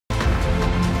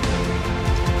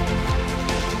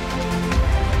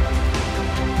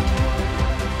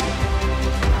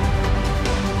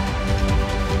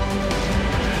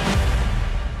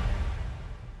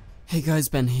Hey guys,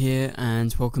 Ben here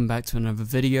and welcome back to another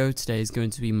video. Today is going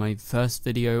to be my first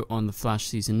video on The Flash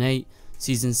Season 8.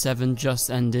 Season 7 just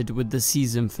ended with the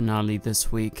season finale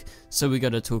this week, so we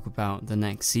got to talk about the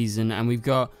next season, and we've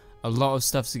got a lot of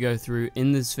stuff to go through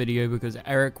in this video because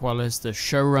Eric Wallace, the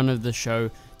showrunner of the show,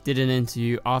 did an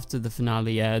interview after the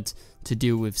finale aired to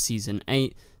deal with Season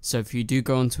 8. So if you do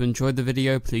go on to enjoy the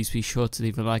video, please be sure to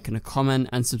leave a like and a comment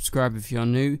and subscribe if you're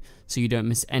new so you don't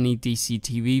miss any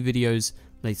DCTV videos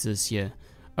later this year.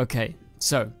 Okay,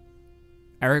 so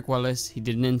Eric Wallace, he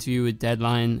did an interview with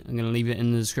Deadline. I'm going to leave it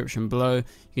in the description below. You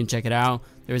can check it out.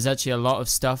 There is actually a lot of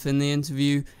stuff in the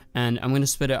interview, and I'm going to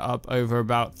split it up over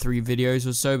about 3 videos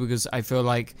or so because I feel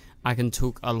like I can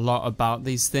talk a lot about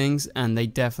these things and they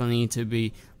definitely need to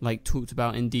be talked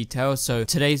about in detail. So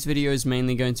today's video is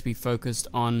mainly going to be focused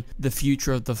on the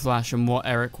future of The Flash and what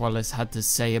Eric Wallace had to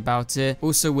say about it,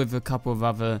 also with a couple of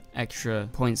other extra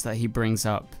points that he brings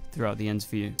up throughout the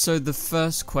interview. So the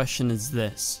first question is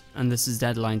this, and this is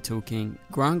Deadline talking.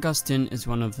 Grant Gustin is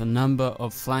one of the number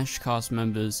of Flash cast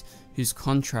members whose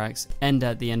contracts end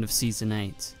at the end of Season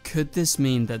 8. Could this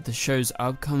mean that the show's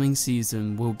upcoming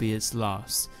season will be its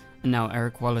last? And now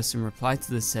Eric Wallace in reply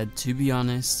to this said, to be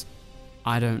honest,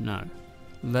 I don't know.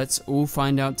 Let's all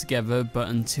find out together, but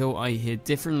until I hear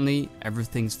differently,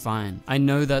 everything's fine. I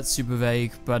know that's super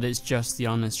vague, but it's just the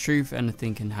honest truth.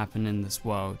 Anything can happen in this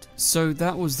world. So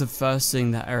that was the first thing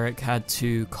that Eric had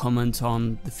to comment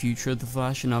on the future of The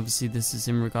Flash, and obviously this is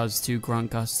in regards to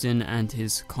Grant Gustin and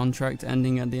his contract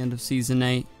ending at the end of Season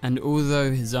 8. And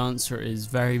although his answer is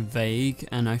very vague,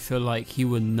 and I feel like he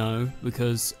would know,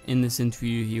 because in this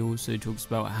interview he also talks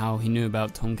about how he knew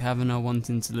about Tom Cavanaugh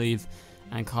wanting to leave,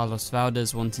 and Carlos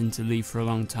Valdez wanting to leave for a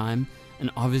long time, and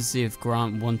obviously if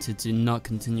Grant wanted to not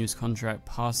continue his contract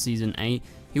past Season 8,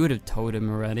 he would have told him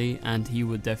already and he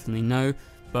would definitely know.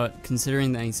 But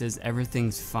considering that he says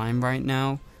everything's fine right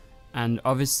now, and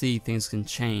obviously things can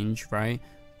change, right?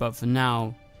 But for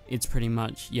now, it's pretty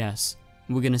much yes,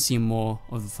 we're going to see more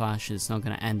of The Flash. It's not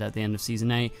going to end at the end of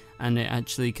Season 8, and it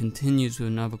actually continues with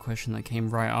another question that came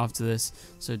right after this.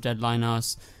 So Deadline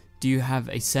asks, do you have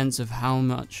a sense of how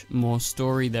much more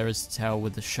story there is to tell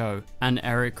with the show? And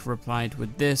Eric replied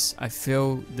with this, I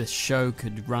feel this show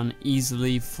could run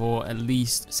easily for at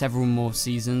least several more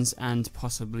seasons and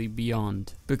possibly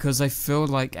beyond. Because I feel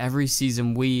like every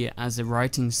season we, as a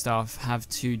writing staff, have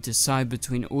to decide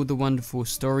between all the wonderful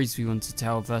stories we want to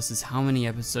tell versus how many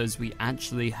episodes we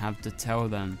actually have to tell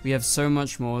them. We have so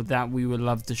much more that we would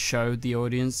love to show the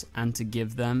audience and to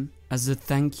give them as a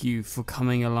thank you for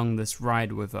coming along this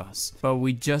ride with us, but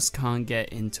we just can't get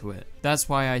into it. That's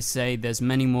why I say there's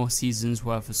many more seasons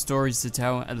worth of stories to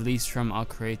tell, at least from our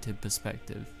creative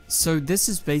perspective. So this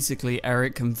is basically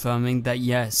Eric confirming that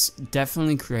yes,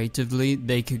 definitely creatively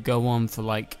they could go on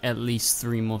for at least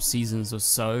 3 more seasons or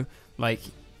so,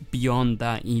 beyond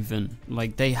that even.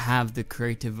 They have the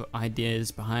creative ideas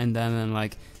behind them,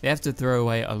 and they have to throw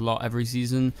away a lot every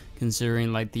season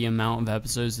considering the amount of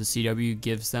episodes the CW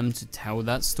gives them to tell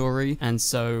that story. And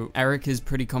so Eric is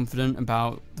pretty confident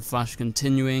about The Flash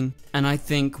continuing, and I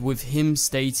think with him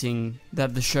stating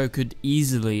that the show could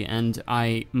easily, and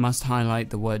I must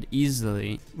highlight the word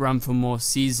easily, run for more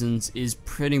seasons is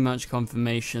pretty much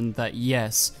confirmation that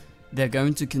yes, they're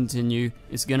going to continue.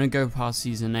 It's going to go past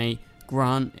Season 8.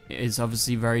 Grant is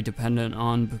obviously very dependent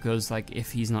on, because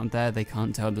if he's not there they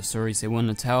can't tell the stories they want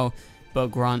to tell, but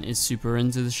Grant is super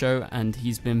into the show and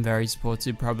he's been very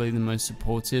supportive, probably the most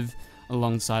supportive,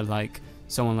 alongside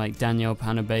someone like Danielle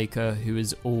Panabaker, who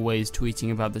is always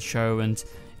tweeting about the show and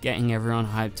getting everyone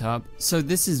hyped up. So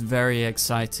this is very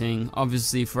exciting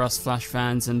obviously for us Flash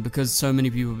fans, and because so many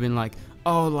people have been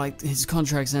oh, his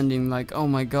contract's ending, oh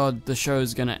my god, the show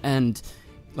is gonna end,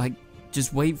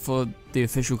 just wait for the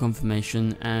official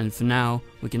confirmation, and for now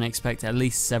we can expect at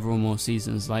least several more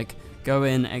seasons. Go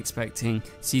in expecting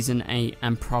Season 8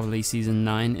 and probably Season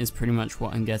 9 is pretty much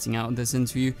what I'm getting out of this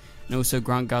interview. And also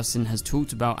Grant Gustin has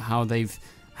talked about how they've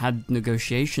had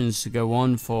negotiations to go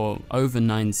on for over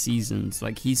 9 seasons.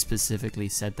 He specifically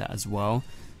said that as well.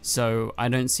 So I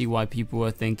don't see why people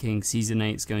are thinking Season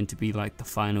 8 is going to be the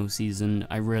final season.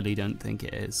 I really don't think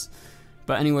it is.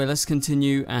 But anyway, let's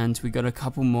continue, and we got a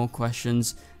couple more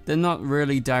questions. They're not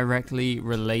really directly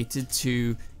related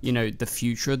to, the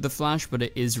future of The Flash, but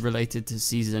it is related to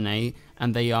Season 8,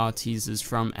 and they are teasers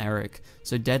from Eric.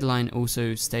 So Deadline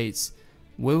also states,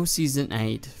 will Season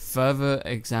 8 further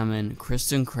examine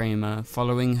Kristen Kramer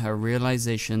following her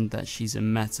realization that she's a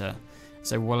meta?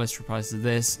 So Wallace replies to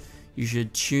this, you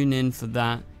should tune in for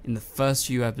that. in the first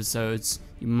few episodes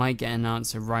you might get an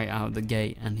answer right out of the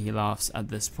gate, and he laughs at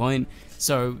this point.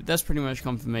 So that's pretty much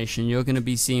confirmation. You're going to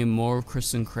be seeing more of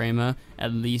Kristen Kramer,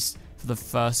 at least for the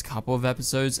first couple of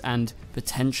episodes, and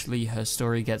potentially her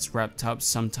story gets wrapped up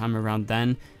sometime around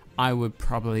then, I would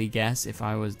probably guess, if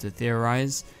I was to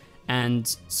theorize.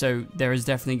 And so there is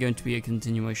definitely going to be a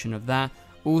continuation of that.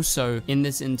 Also, in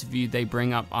this interview, they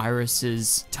bring up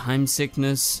Iris's time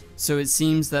sickness, so it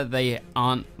seems that they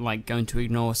aren't like going to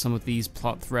ignore some of these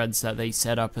plot threads that they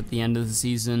set up at the end of the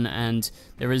season, and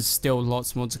there is still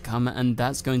lots more to come, and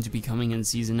that's going to be coming in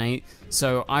season 8.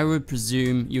 So I would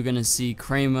presume you're going to see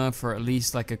Kramer for at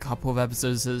least like a couple of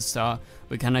episodes at the start.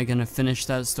 We're kind of going to finish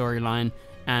that storyline,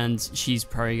 and she's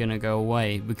probably going to go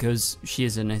away because she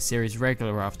isn't a series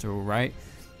regular after all, right?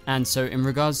 And so in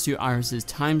regards to Iris's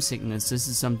time sickness, this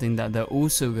is something that they're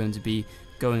also going to be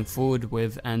going forward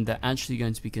with, and they're actually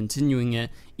going to be continuing it,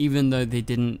 even though they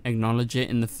didn't acknowledge it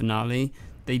in the finale.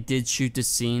 They did shoot a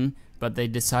scene, but they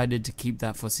decided to keep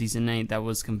that for season 8. That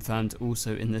was confirmed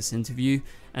also in this interview.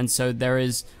 And so there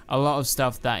is a lot of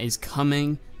stuff that is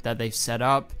coming that they've set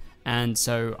up, and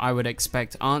so I would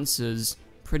expect answers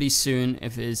pretty soon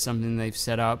if it is something they've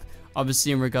set up.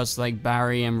 Obviously in regards to like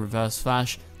Barry and Reverse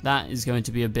Flash, that is going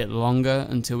to be a bit longer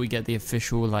until we get the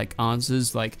official like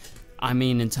answers. Like, I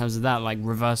mean, in terms of that, like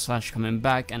Reverse Flash coming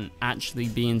back and actually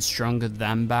being stronger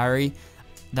than Barry,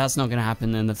 that's not going to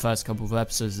happen in the first couple of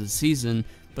episodes of the season,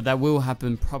 but that will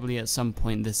happen probably at some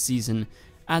point this season,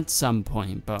 at some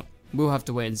point, but we'll have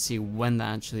to wait and see when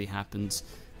that actually happens.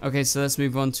 Okay, so let's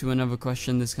move on to another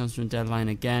question. This comes from Deadline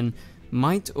again.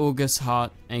 Might August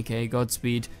Hart, aka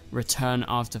Godspeed, return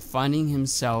after finding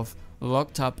himself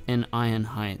locked up in Iron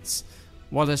Heights?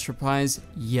 Wallace replies,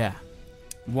 yeah.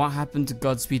 What happened to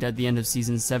Godspeed at the end of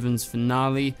season 7's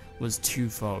finale was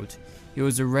twofold. He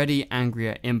was already angry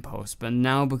at Impulse, but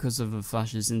now because of the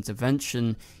Flash's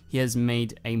intervention, he has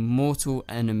made a mortal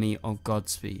enemy of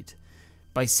Godspeed.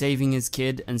 By saving his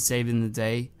kid and saving the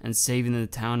day, and saving the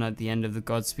town at the end of the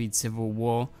Godspeed Civil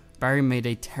War, Barry made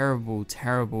a terrible,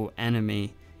 terrible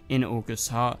enemy in August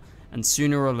Hart, and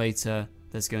sooner or later,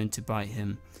 that's going to bite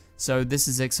him. So this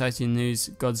is exciting news.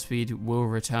 Godspeed will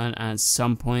return at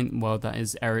some point. Well, that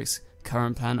is Eric's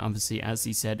current plan. Obviously, as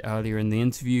he said earlier in the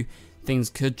interview, things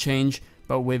could change,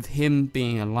 but with him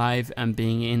being alive and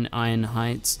being in Iron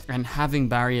Heights and having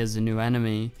Barry as a new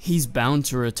enemy, he's bound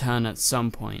to return at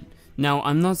some point. Now,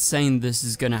 I'm not saying this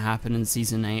is going to happen in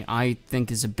season 8. I think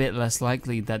it's a bit less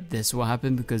likely that this will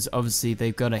happen because obviously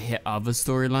they've got to hit other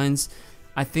storylines.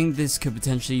 I think this could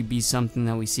potentially be something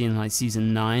that we see in like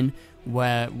season 9,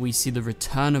 where we see the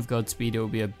return of Godspeed. It will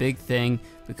be a big thing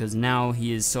because now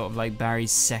he is sort of like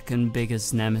Barry's second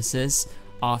biggest nemesis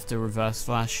after Reverse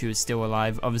Flash, who is still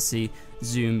alive. Obviously,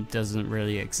 Zoom doesn't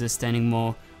really exist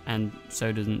anymore, and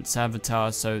so doesn't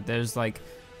Savitar, so there's like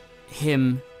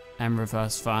him and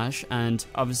Reverse Flash, and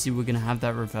obviously we're going to have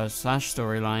that Reverse Flash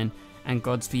storyline, and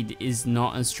Godspeed is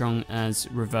not as strong as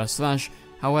Reverse Flash.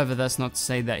 However, that's not to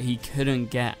say that he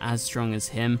couldn't get as strong as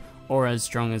him or as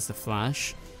strong as the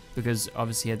Flash, because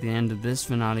obviously at the end of this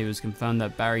finale it was confirmed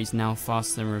that Barry's now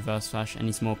faster than Reverse Flash and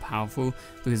he's more powerful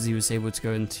because he was able to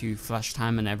go into Flash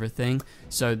time and everything.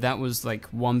 So that was like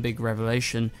one big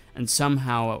revelation, and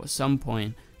somehow at some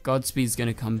point Godspeed's going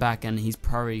to come back and he's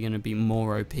probably going to be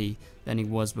more OP than he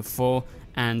was before,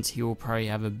 and he will probably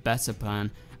have a better plan.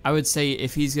 I would say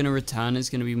if he's going to return, it's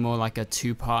going to be more like a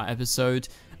 2-part episode.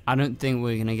 I don't think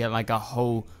we're going to get like a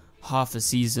whole half a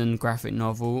season graphic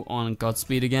novel on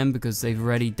Godspeed again, because they've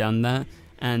already done that.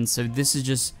 And so this is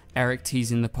just Eric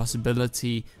teasing the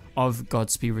possibility of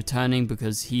Godspeed returning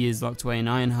because he is locked away in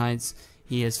Iron Heights.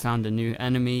 He has found a new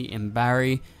enemy in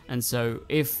Barry, and so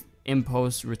if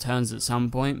Impulse returns at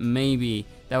some point, maybe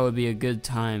that would be a good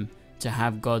time to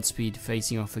have Godspeed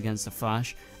facing off against the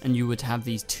Flash, and you would have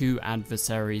these two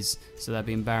adversaries, so that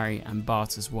being Barry and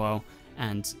Bart as well,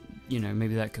 and you know,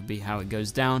 maybe that could be how it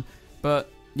goes down.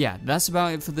 But yeah, that's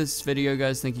about it for this video,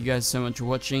 guys. Thank you guys so much for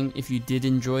watching. If you did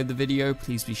enjoy the video,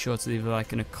 please be sure to leave a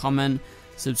like and a comment,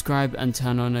 subscribe and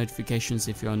turn on notifications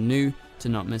if you're new to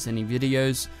not miss any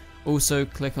videos. Also,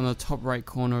 click on the top right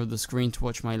corner of the screen to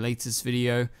watch my latest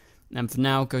video. And for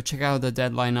now, go check out the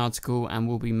Deadline article, and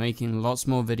we'll be making lots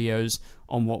more videos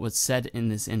on what was said in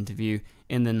this interview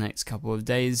in the next couple of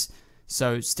days.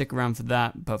 So stick around for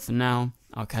that, but for now,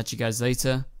 I'll catch you guys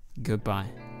later. Goodbye.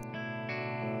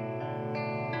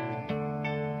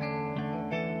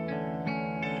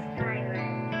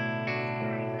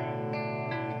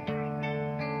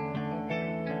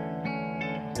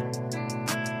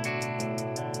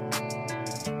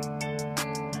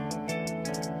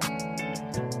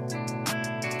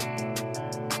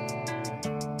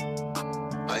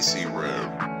 spicy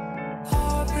room.